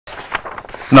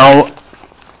Now,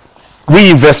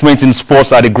 reinvestment in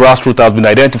sports at the grassroots has been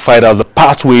identified as the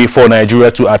pathway for Nigeria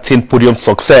to attain podium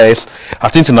success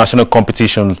at international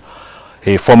competitions.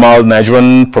 A former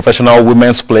Nigerian professional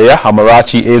women's player,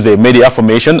 Amarachi, is a media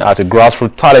formation at a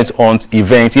grassroots talent hunt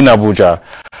event in Abuja.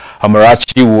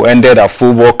 Amarachi, who ended her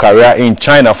football career in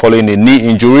China following a knee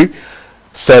injury,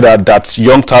 said that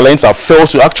young talents have failed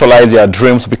to actualize their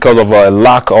dreams because of a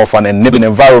lack of an enabling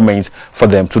environment for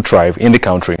them to thrive in the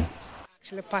country.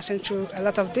 Actually passing through a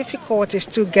lot of difficulties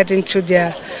to get into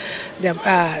the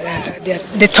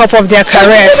top of their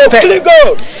career,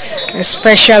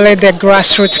 especially the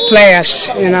grassroots players,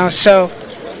 you know. So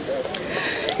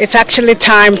it's actually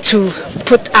time to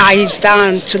put eyes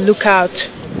down to look out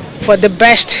for the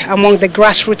best among the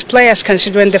grassroots players,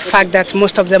 considering the fact that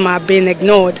most of them are being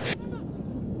ignored.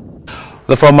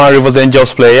 The former Rivers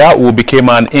Angels player, who became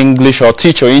an English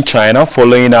teacher in China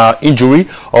following her injury,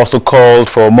 also called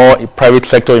for more private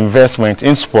sector investment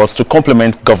in sports to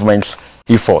complement government's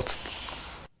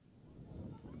efforts.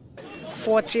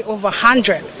 40 over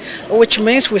 100, which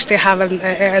means we still have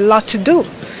a lot to do,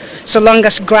 so long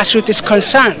as grassroots is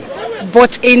concerned.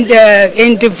 But in the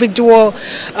individual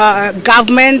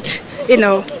government, you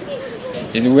know,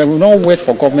 we will not wait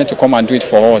for government to come and do it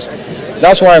for us.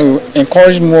 That's why we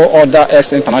encourage more other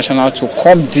international to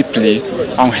come deeply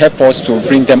and help us to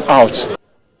bring them out.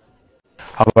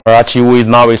 Amarachi, who is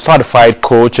now a certified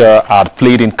coach, had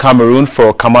played in Cameroon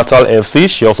for Kamatal FC.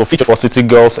 She also featured for City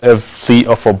Girls FC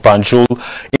of Banjul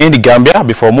in the Gambia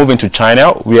before moving to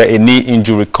China, where a knee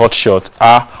injury cut short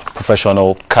her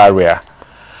professional career.